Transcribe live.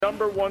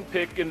number 1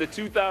 pick in the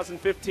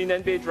 2015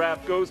 NBA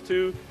Draft goes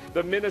to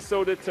the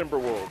Minnesota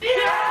Timberwolves.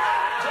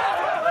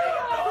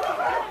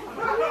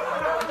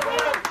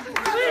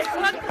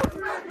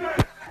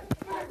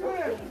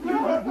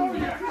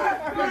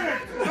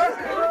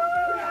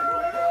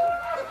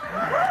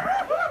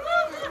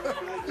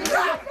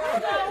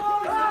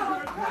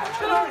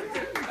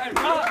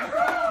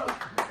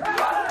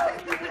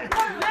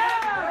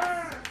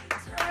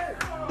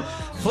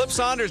 Flip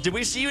Saunders, did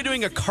we see you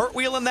doing a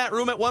cartwheel in that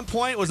room at one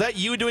point? Was that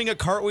you doing a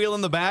cartwheel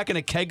in the back in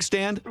a keg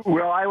stand?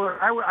 Well, I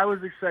was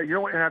excited. You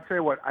know what? And I'll tell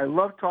you what, I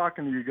love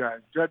talking to you guys.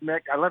 Judd,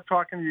 Mack, I love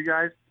talking to you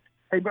guys.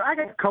 Hey, but I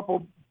got a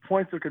couple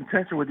points of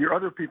contention with your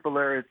other people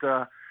there at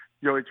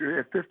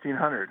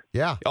 1500.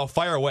 Yeah. Oh,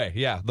 fire away.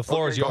 Yeah, the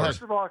floor is yours.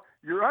 First of all,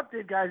 your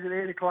update guys at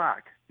 8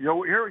 o'clock.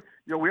 Here,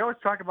 we always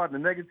talk about the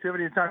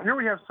negativity in town. Here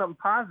we have something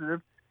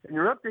positive, and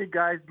your update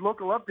guys,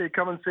 local update,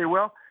 come and say,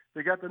 well,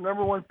 they got the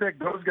number 1 pick.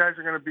 Those guys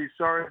are going to be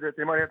sorry that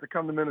they might have to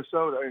come to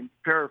Minnesota. I'm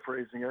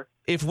paraphrasing it.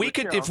 If we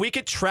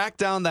could track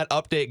down that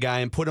update guy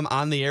and put him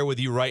on the air with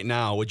you right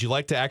now, would you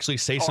like to actually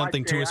say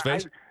something to his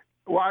face?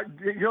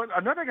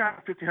 Another guy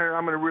at 1500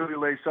 I'm going to really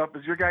lace up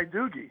is your guy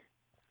Doogie.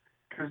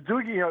 Because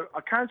Doogie,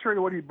 contrary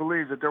to what he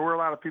believes, that there were a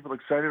lot of people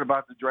excited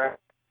about the draft,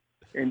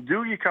 and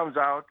Doogie comes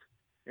out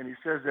and he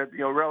says that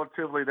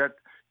relatively that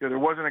there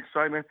wasn't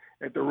excitement,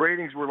 that the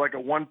ratings were like a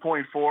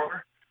 1.4.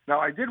 Now,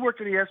 I did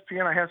work at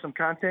ESPN. I have some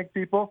contact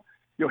people.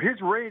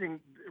 His ratings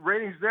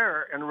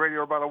there and the radio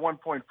are about a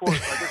 1.4. So I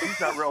guess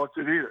he's not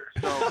relative either.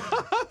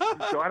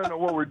 So I don't know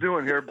what we're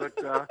doing here, but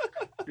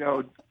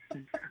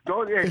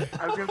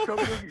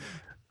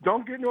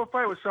don't get into a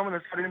fight with someone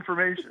that's got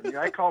information.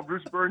 I call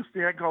Bruce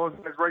Bernstein. I call those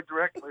guys right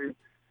directly,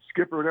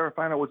 Skipper, whatever,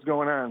 find out what's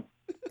going on.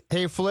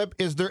 Hey, Flip,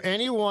 is there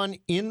anyone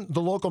in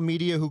the local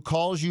media who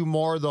calls you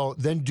more, though,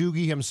 than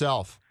Doogie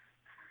himself?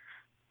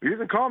 He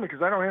doesn't call me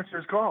because I don't answer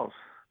his calls.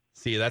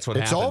 See, that's what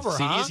it's happens. Over,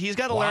 See, huh? he's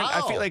got to learn. I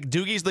feel like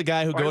Doogie's the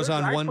guy who goes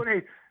on one.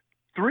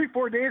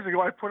 3-4 days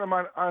ago, I put him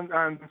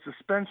on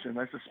suspension.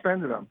 I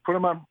suspended him, put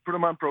him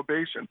on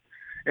probation,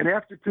 and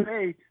after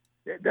today,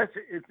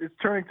 it's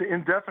turning to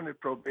indefinite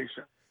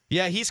probation.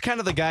 Yeah, he's kind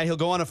of the guy. He'll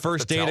go on a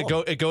first date.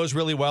 It goes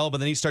really well, but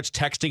then he starts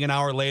texting an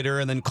hour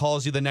later, and then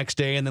calls you the next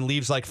day, and then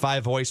leaves like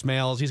 5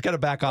 voicemails. He's got to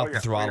back off the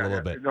throttle a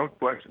little bit. No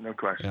question.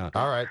 Yeah.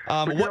 All right.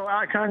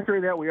 Contrary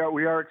to that, we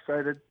are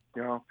excited.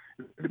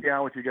 It's good to be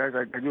on with you guys.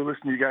 I do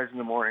listen to you guys in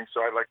the morning,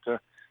 so I like to,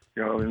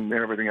 and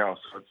everything else.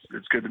 So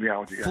it's good to be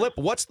on with you guys. Flip,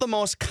 what's the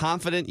most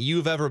confident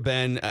you've ever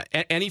been?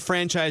 Any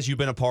franchise you've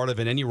been a part of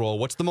in any role,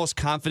 what's the most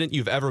confident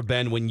you've ever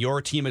been when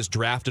your team has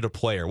drafted a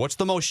player? What's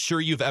the most sure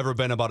you've ever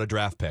been about a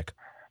draft pick?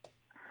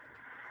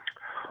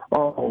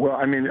 Oh well,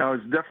 I mean, we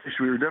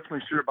were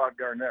definitely sure about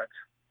Garnett.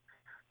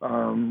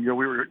 We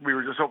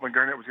were just hoping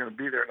Garnett was going to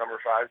be there at number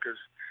 5 because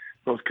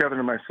both Kevin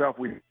and myself,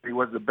 he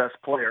was the best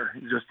player.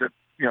 Just that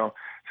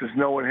since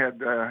no one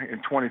had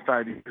in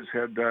 25 years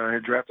had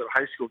drafted a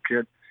high school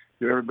kid,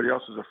 everybody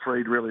else was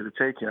afraid really to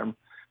take him.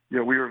 We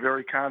were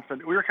very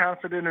confident. We were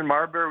confident in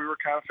Marbury. We were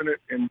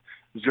confident in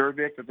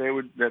Zervik that they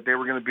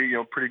were going to be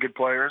pretty good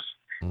players.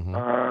 Mm-hmm.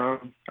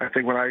 I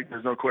think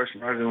there's no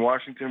question. When I was in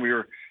Washington, we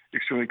were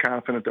extremely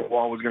confident that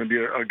Wall was going to be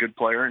a good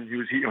player, and he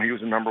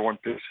was a number 1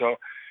 pick. So,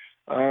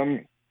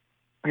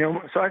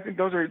 so I think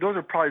those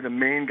are probably the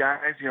main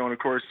guys. And of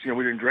course,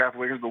 we didn't draft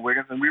Wiggins, but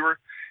Wiggins, and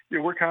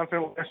we're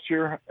confident last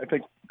year. I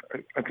think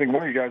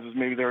one of you guys was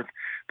maybe there at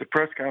the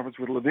press conference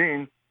with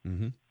Levine.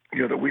 Mm-hmm.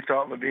 That we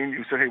thought Levine.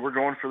 You said, hey, we're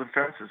going for the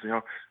fences.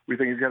 We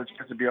think he's got a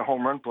chance to be a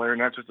home run player,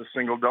 not just a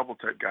single double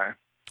type guy.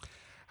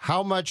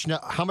 How much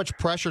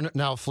pressure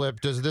now, Flip,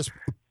 does this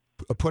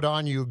put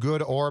on you,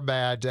 good or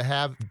bad, to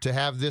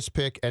have this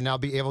pick and now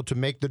be able to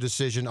make the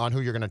decision on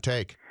who you're going to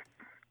take?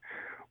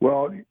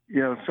 Well,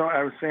 so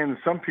I was saying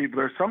that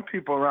there's some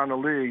people around the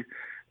league,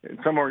 and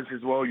some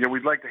organizations, well,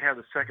 we'd like to have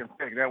the 2nd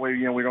pick. That way,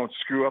 we don't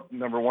screw up the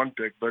number 1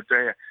 pick. But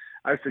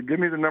I said, give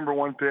me the number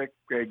 1 pick.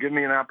 Give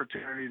me an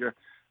opportunity to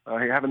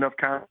have enough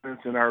confidence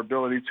in our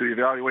ability to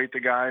evaluate the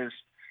guys.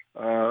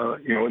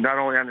 Not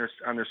only on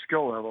their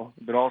skill level,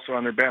 but also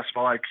on their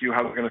basketball IQ,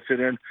 how they're going to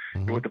fit in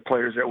with the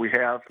players that we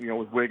have,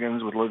 with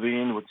Wiggins, with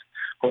Levine, with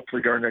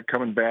hopefully Garnett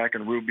coming back,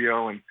 and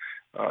Rubio, and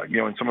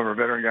and some of our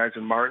veteran guys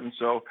in Martin.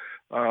 So,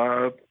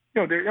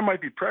 there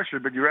might be pressure,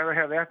 but you'd rather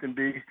have that than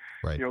be,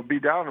 be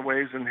down in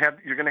ways, and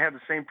you're going to have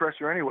the same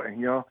pressure anyway.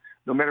 No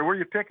matter where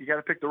you pick, you got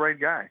to pick the right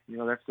guy.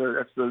 That's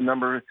the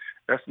number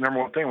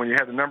 1 thing. When you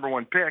have the number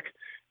 1 pick,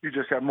 you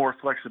just have more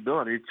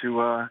flexibility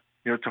to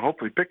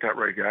hopefully pick that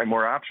right guy,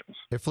 more options.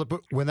 Hey, Flip,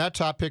 when that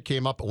top pick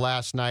came up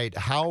last night,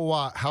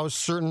 how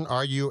certain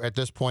are you at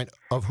this point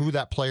of who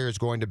that player is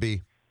going to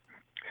be?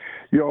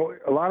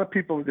 A lot of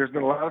people, there's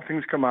been a lot of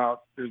things come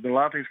out. There's been a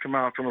lot of things come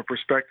out from a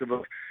perspective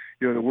of,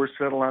 that we're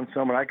settled on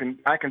someone. I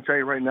can tell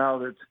you right now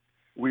that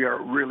we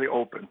are really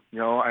open.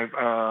 I've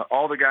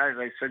all the guys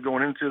I said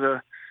going into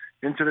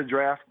the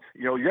draft.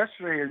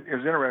 Yesterday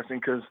is interesting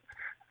because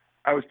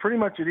I was pretty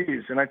much at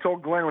ease, and I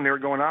told Glenn when they were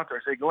going out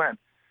there, I said, Glenn,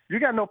 you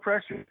got no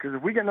pressure because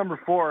if we get number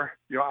 4,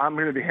 I'm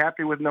going to be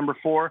happy with number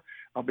 4.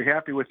 I'll be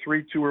happy with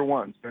 3, 2, or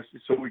 1.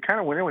 So we kind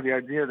of went in with the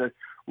idea that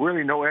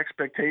really no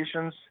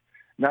expectations,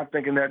 not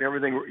thinking that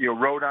everything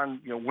rode on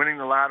winning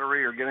the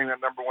lottery or getting that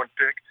number 1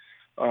 pick.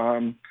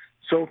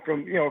 So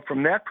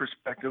from that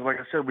perspective, like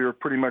I said, we were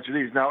pretty much at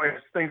ease. Now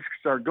as things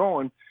start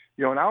going,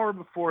 an hour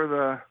before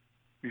the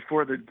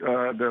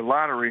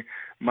lottery,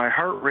 my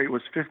heart rate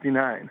was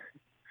 59.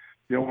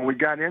 When we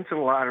got into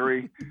the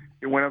lottery,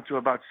 it went up to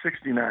about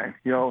 69.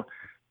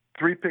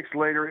 3 picks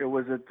later, it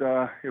was at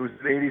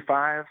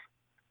 85.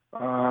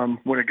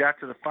 When it got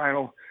to the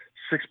final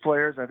 6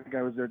 players, I think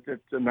I was at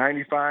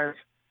 95.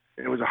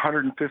 It was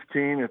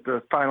 115 at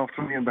the final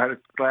 3, and by the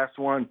last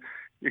one,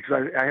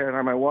 because I had it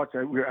on my watch,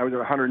 I was at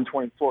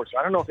 124. So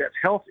I don't know if that's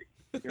healthy.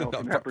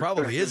 From that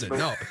Probably isn't.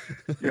 But,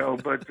 No.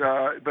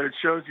 But it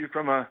shows you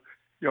from a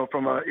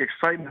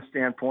excitement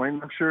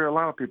standpoint. I'm sure a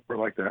lot of people are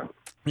like that.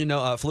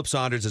 Flip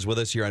Saunders is with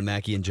us here on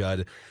Mackey and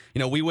Judd.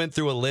 We went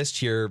through a list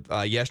here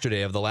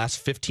yesterday of the last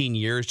 15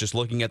 years, just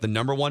looking at the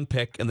number 1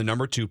 pick and the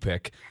number 2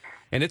 pick.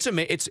 And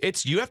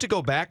it's you have to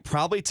go back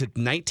probably to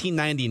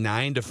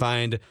 1999 to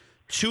find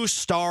 2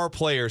 star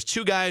players,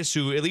 2 guys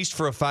who, at least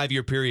for a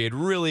 5-year period,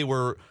 really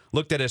were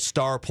looked at as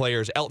star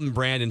players, Elton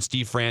Brand and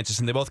Steve Francis,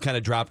 and they both kind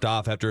of dropped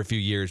off after a few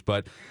years.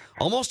 But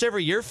almost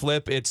every year,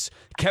 Flip, it's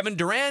Kevin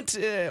Durant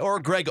or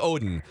Greg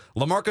Oden,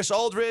 LaMarcus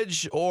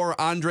Aldridge or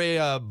Andre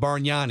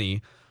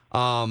Bargnani.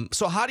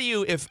 So how do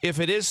you, if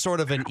it is sort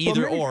of an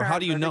either or, how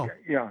do you know?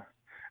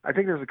 I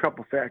think there's a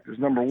couple factors.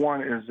 Number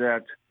one is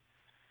that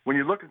when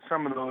you look at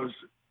some of those,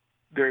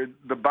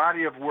 the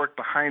body of work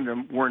behind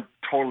them weren't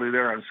totally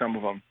there on some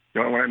of them.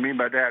 What I mean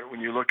by that,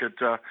 when you look at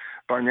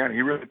Bargnani,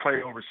 he really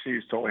played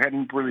overseas, so he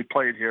hadn't really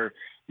played here.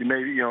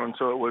 And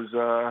so it was,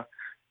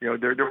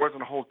 there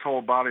wasn't a whole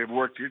total body of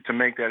work to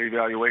make that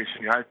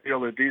evaluation. I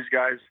feel that these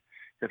guys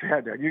have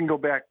had that. You can go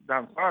back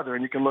down farther,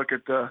 and you can look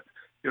at a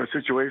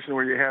situation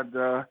where you had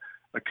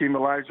Akeem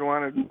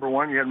Olajuwon at number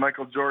 1, you had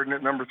Michael Jordan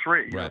at number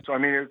 3. Right. So I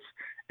mean,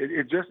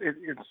 it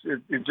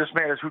just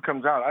matters who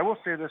comes out. I will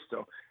say this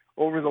though,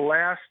 for the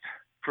last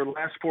 4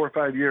 or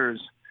 5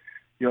 years.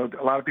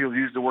 A lot of people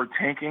use the word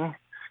tanking.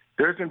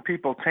 There's been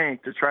people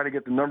tank to try to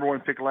get the number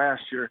 1 pick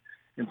last year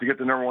and to get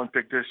the number 1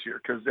 pick this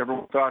year because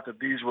everyone thought that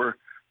these were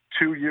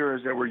 2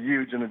 years that were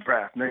huge in the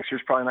draft. Next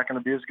year's probably not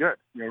going to be as good,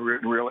 in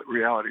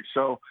reality.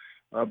 So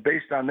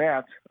based on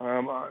that,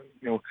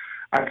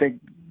 I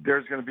think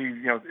there's going to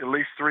be at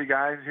least 3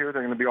 guys here.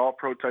 They're going to be all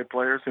pro type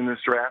players in this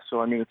draft. So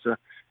I mean,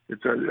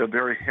 it's a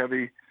very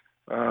heavy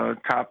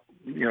top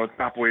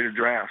weighted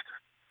draft.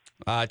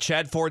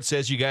 Chad Ford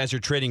says you guys are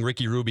trading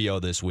Ricky Rubio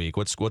this week.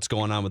 What's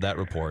going on with that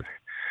report?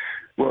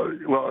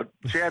 Well,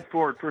 Chad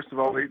Ford, first of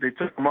all, they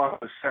took him off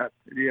the set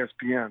at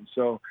ESPN.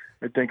 So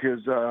I think his,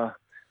 based on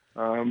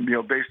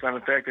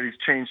the fact that he's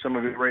changed some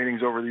of his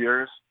ratings over the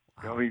years,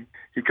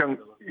 he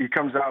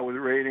comes out with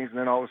ratings, and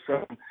then all of a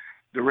sudden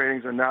the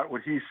ratings are not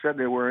what he said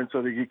they were, and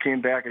so he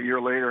came back a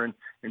year later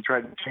and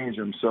tried to change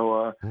them.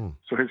 So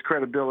so his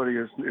credibility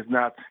is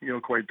not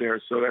quite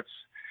there. So that's.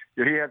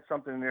 He had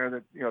something in there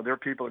that there are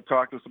people that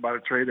talk to us about a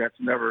trade that has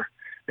never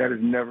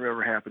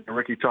ever happened. And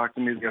Ricky talked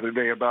to me the other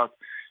day about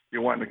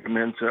wanting to come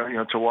in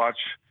to watch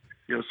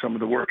some of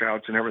the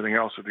workouts and everything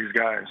else with these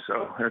guys.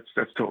 So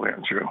that's totally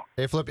untrue.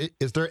 Hey Flip,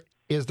 is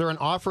there an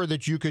offer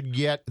that you could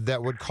get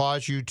that would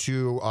cause you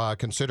to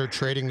consider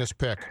trading this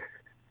pick?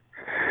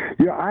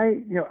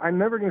 I'm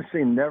never going to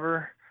say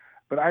never,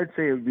 but I'd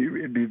say it'd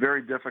be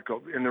very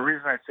difficult. And the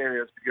reason I say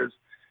that is because.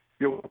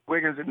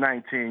 Wiggins at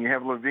 19. You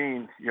have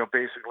Levine,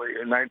 basically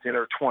at 19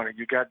 or 20.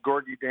 You got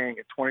Gorgie Dang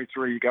at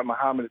 23. You got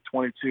Muhammad at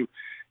 22.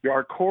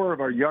 Our core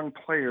of our young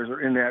players are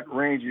in that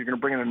range. You're going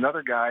to bring in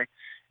another guy,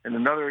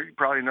 and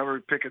probably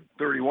another pick at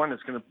 31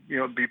 that's going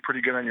to, be pretty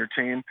good on your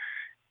team.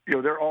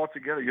 They're all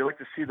together. You like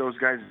to see those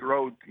guys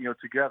grow,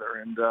 together.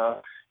 And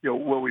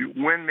will we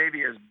win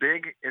maybe as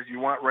big as you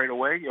want right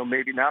away?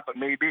 Maybe not, but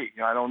maybe.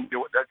 I don't.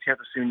 That's you have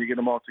to see when you get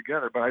them all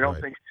together. But I don't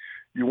think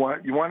you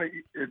want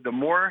the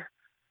more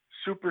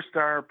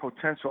superstar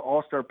potential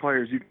all-star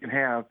players you can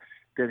have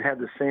that have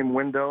the same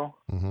window,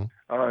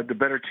 the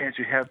better chance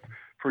you have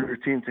for your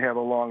team to have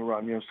a long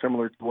run,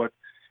 similar to what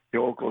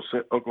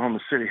Oklahoma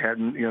City had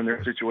in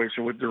their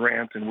situation with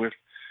Durant and with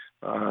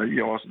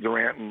also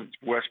Durant and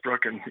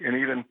Westbrook and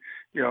even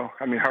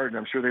Harden.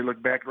 I'm sure they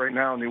look back right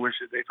now and they wish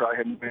that they probably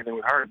hadn't done anything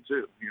with Harden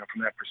too,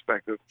 from that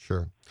perspective.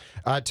 Sure.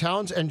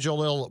 Towns and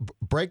Jalil,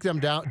 break them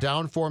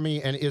down for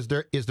me. And is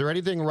there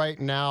anything right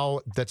now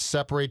that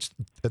separates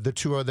the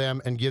two of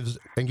them and gives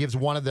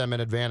one of them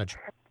an advantage?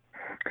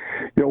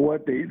 You know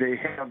what? They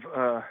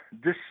have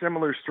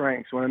dissimilar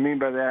strengths. What I mean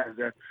by that is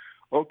that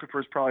Okafor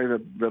is probably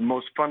the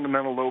most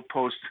fundamental low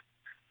post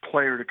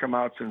player to come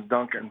out since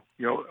Duncan.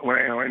 What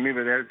I mean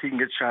by that is he can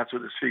get shots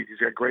with his feet. He's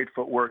got great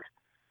footwork,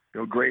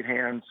 great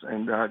hands,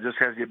 and just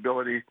has the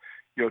ability,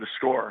 to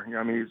score.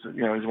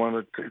 He's one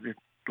of the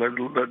led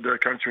the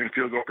country in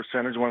field goal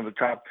percentage, one of the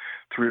top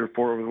 3 or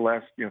 4 over the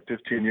last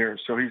 15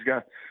 years. So he's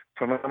got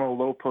phenomenal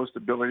low post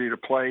ability to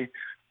play.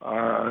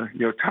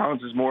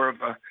 Towns is more of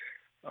a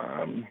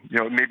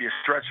maybe a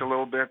stretch a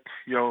little bit.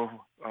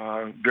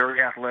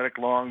 Very athletic,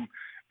 long,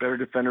 better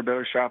defender,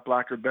 better shot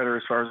blocker, better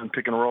as far as in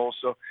pick and roll.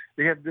 So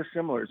they have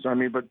dissimilar. So, I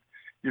mean, but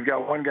you've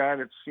got one guy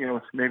that's,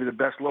 maybe the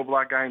best low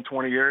block guy in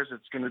 20 years.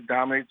 It's going to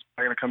dominate. It's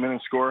going to come in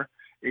and score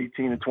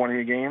 18 and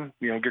 20 a game,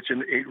 get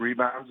you 8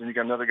 rebounds. And you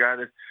got another guy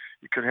that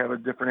you could have a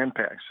different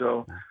impact.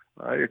 So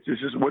it's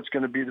just what's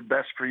going to be the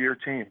best for your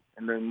team.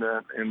 And then,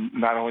 and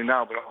not only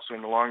now, but also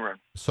in the long run.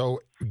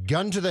 So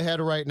gun to the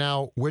head right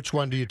now, which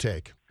one do you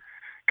take?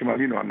 Come on,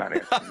 I'm not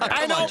answering that.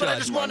 I know, but I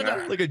just wanted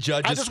to. Look at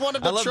Judd. I just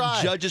wanted to I love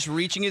try. Judd just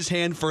reaching his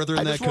hand further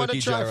in that cookie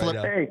jar right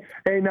now.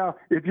 Hey, now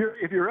if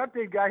your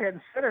update guy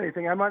hadn't said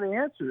anything, I might have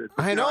answered it.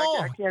 I know.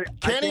 I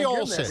can't. Kenny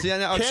Olsen. See,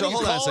 so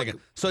hold on a second.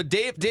 So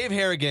Dave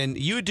Harrigan,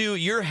 you do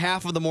your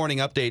half of the morning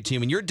update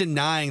team, and you're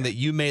denying that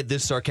you made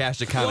this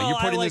sarcastic comment. Well, you're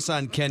putting this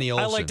on Kenny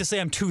Olsen. I like to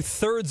say I'm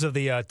 2/3 of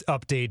the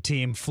update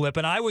team, Flip,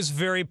 and I was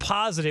very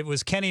positive. It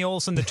was Kenny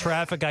Olsen, the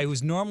traffic guy,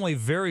 who's normally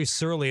very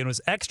surly and was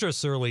extra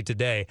surly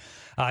today.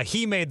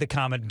 He made the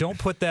comment, "Don't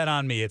put that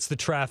on me. It's the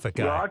traffic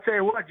guy." Well, I'll tell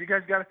you what, you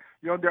guys got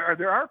to,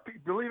 there are,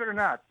 believe it or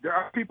not, there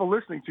are people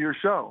listening to your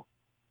show.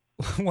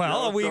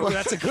 Well,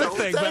 that's a good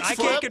thing, but I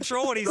can't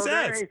control what he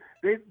says.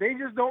 They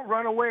just don't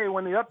run away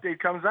when the update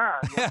comes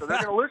on. So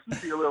they're going to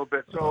listen to you a little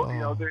bit. So,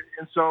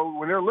 and so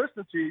when they're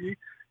listening to you,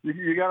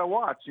 you got to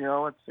watch,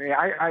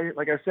 I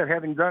like I said,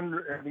 having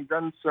done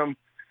some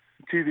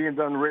TV and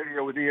done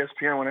radio with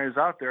ESPN when I was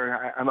out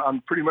there,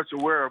 I'm pretty much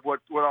aware of what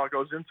all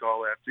goes into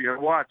all that. So you got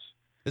to watch.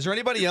 Is there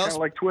anybody else? Kind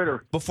of like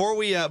Twitter. Before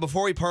we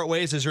part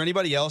ways, is there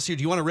anybody else here?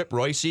 Do you want to rip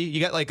Royce?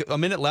 You got like a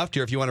minute left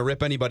here if you want to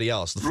rip anybody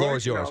else. The floor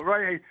is yours.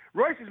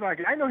 Royce is my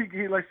guy. I know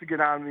he likes to get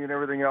on me and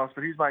everything else,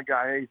 but he's my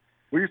guy. Hey,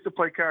 we used to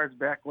play cards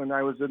back when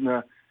I was in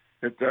the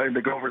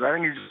Gophers. I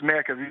think he's just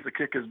mad because he used to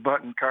kick his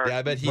butt in cards. Yeah,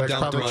 I bet he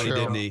dumped money,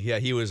 didn't he? Yeah,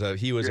 he was a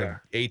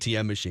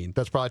ATM machine.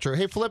 That's probably true.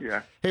 Hey, Flip.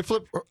 Yeah. Hey,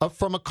 Flip.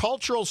 From a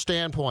cultural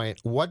standpoint,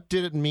 what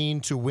did it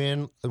mean to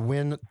win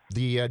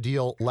the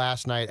deal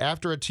last night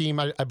after a team?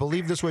 I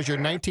believe this was your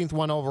 19th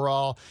one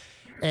overall,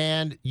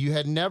 and you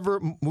had never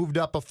moved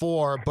up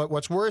before. But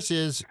what's worse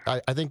is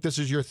I think this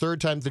is your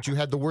third time that you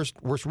had the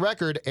worst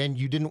record and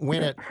you didn't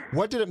win it.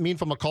 What did it mean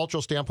from a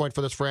cultural standpoint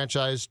for this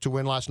franchise to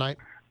win last night?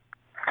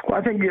 Well,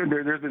 I think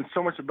there's been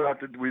so much about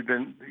that we've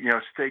been,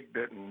 stake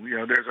bitten.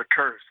 There's a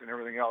curse and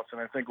everything else. And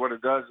I think what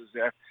it does is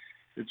that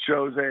it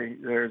shows, hey,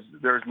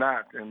 there's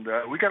not. And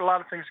we got a lot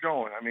of things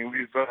going. I mean,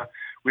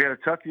 we had a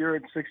tough year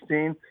at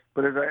 16.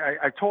 But as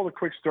I told a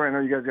quick story. I know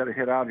you guys got to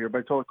hit out here, but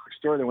I told a quick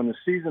story that when the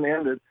season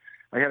ended,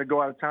 I had to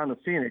go out of town to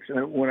Phoenix. And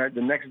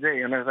the next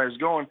day, and as I was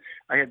going,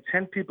 I had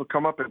 10 people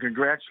come up and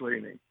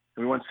congratulate me.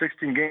 We won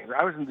 16 games.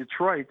 I was in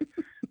Detroit.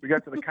 We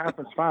got to the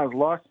conference finals,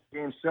 lost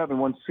Game 7,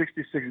 won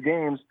 66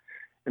 games.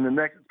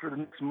 For the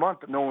next month,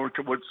 no one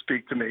would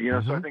speak to me.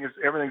 So I think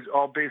everything's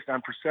all based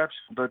on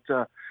perception. But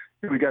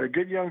we got a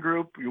good young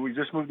group. We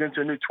just moved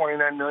into a new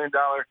 $29 million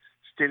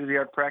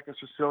state-of-the-art practice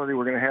facility.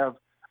 We're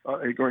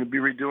going to be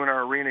redoing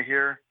our arena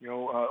here,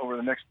 over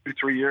the next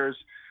 2-3 years.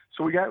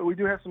 So we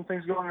do have some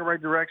things going in the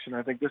right direction.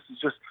 I think this is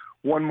just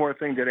one more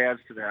thing that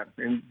adds to that.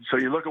 And so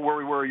you look at where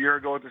we were a year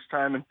ago at this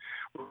time, and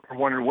we're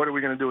wondering what are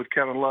we going to do with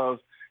Kevin Love.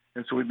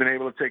 And so we've been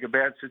able to take a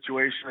bad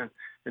situation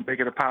and make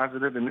it a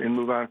positive and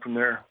move on from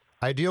there.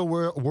 Ideal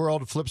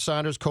world, Flip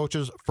Saunders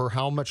coaches for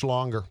how much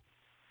longer?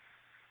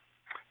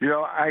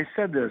 I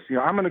said this.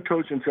 I'm going to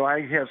coach until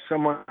I have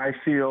someone I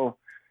feel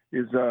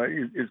is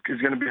going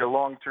to be a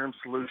long-term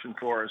solution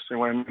for us. And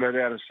what I mean by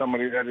that is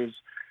somebody that is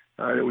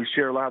that we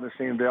share a lot of the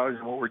same values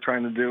and what we're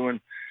trying to do. And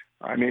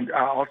I mean,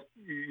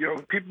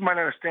 people might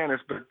not understand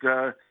this,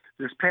 but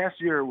this past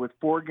year with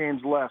 4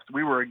 games left,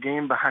 we were a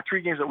game behind.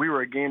 3 games that we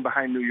were a game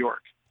behind New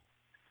York,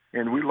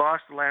 and we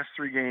lost the last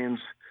 3 games.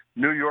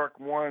 New York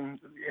won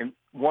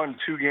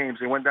 2 games.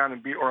 They went down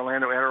and beat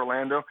Orlando at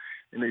Orlando,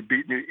 and they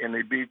beat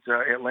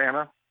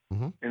Atlanta,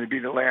 and they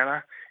beat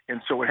Atlanta.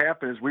 And so what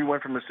happened is we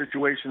went from a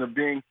situation of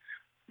being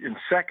in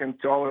second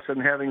to all of a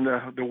sudden having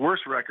the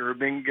worst record, or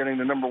getting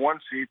the number 1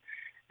 seed.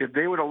 If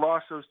they would have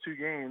lost those 2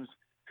 games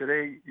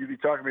today, you'd be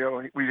talking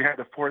about we had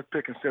the 4th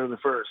pick instead of the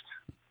 1st.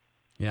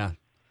 Yeah.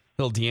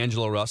 Little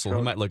D'Angelo Russell.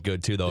 He might look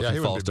good, too, though, if he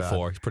falls to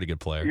 4. He's a pretty good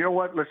player. You know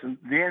what? Listen,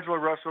 D'Angelo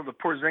Russell, the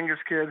Porzingis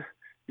kid,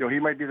 he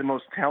might be the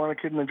most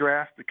talented kid in the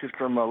draft. The kid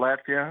from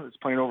Latvia that's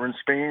playing over in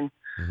Spain.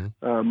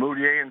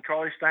 Moutier and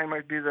Cauley Stein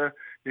might be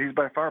he's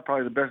by far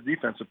probably the best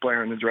defensive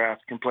player in the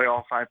draft. Can play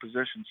all 5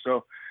 positions.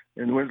 So,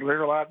 and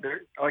there's a lot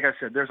there. Like I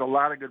said, there's a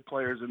lot of good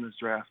players in this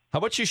draft. How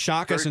about you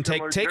shock us and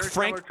take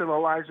Frank to the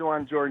Elijah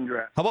on Jordan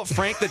draft? How about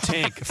Frank the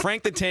Tank?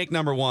 Frank the Tank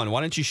number 1.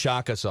 Why don't you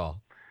shock us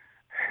all?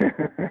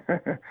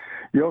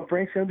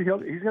 Frank's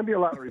he's gonna be a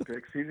lottery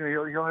pick.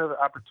 He'll have an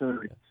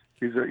opportunity.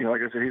 He's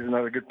like I said, he's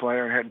another good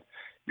player and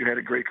had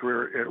a great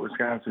career at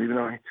Wisconsin. Even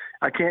though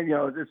I can't,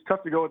 it's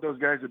tough to go with those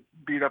guys that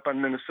beat up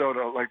on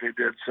Minnesota like they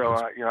did. So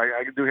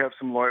I do have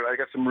some loyalty. I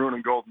got some maroon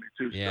and gold in me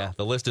too. Yeah, so.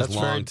 the list is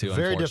long too.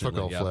 Very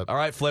difficult, Flip. All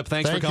right, Flip.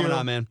 Thanks for coming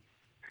on, man.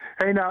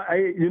 Hey, now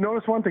you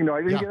notice one thing though.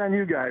 I didn't get on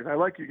you guys. I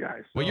like you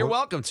guys. Well, you're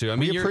welcome to. I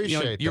mean,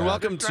 you're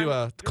welcome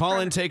to call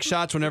in, take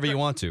shots whenever you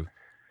want to.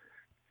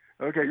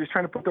 Okay, just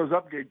trying to put those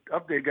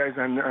update guys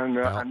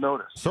on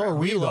notice. So are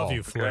we, love though.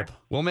 you, Flip. Okay.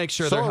 We'll make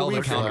sure So they're are held we,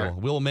 accountable.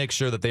 Flip. We'll make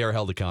sure that they are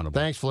held accountable.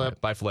 Thanks, Flip. All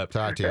right, bye, Flip.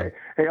 Talk to you.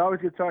 Hey,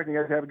 always good talking to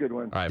you guys. Have a good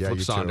one. All right, Yeah, Flip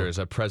you too. Saunders,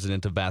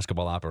 president of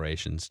basketball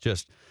operations.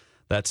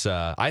 That's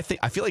I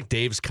feel like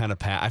Dave's kind of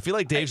I feel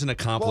like Dave's an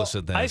accomplice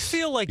of this. I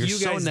feel like You're you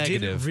so guys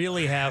negative. didn't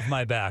really have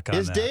my back on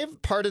Is that.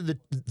 Dave part of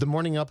the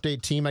morning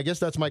update team? I guess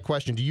that's my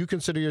question. Do you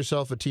consider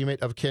yourself a teammate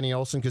of Kenny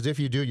Olson? Because if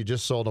you do, you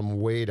just sold him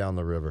way down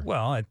the river.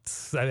 Well,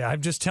 I'm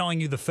just telling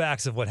you the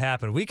facts of what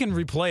happened. We can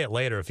replay it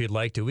later if you'd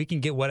like to. We can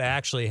get what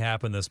actually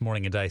happened this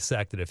morning and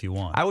dissect it if you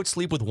want. I would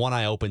sleep with one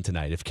eye open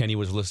tonight if Kenny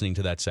was listening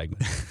to that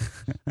segment.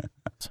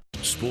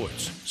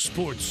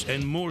 Sports,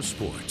 and more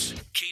sports.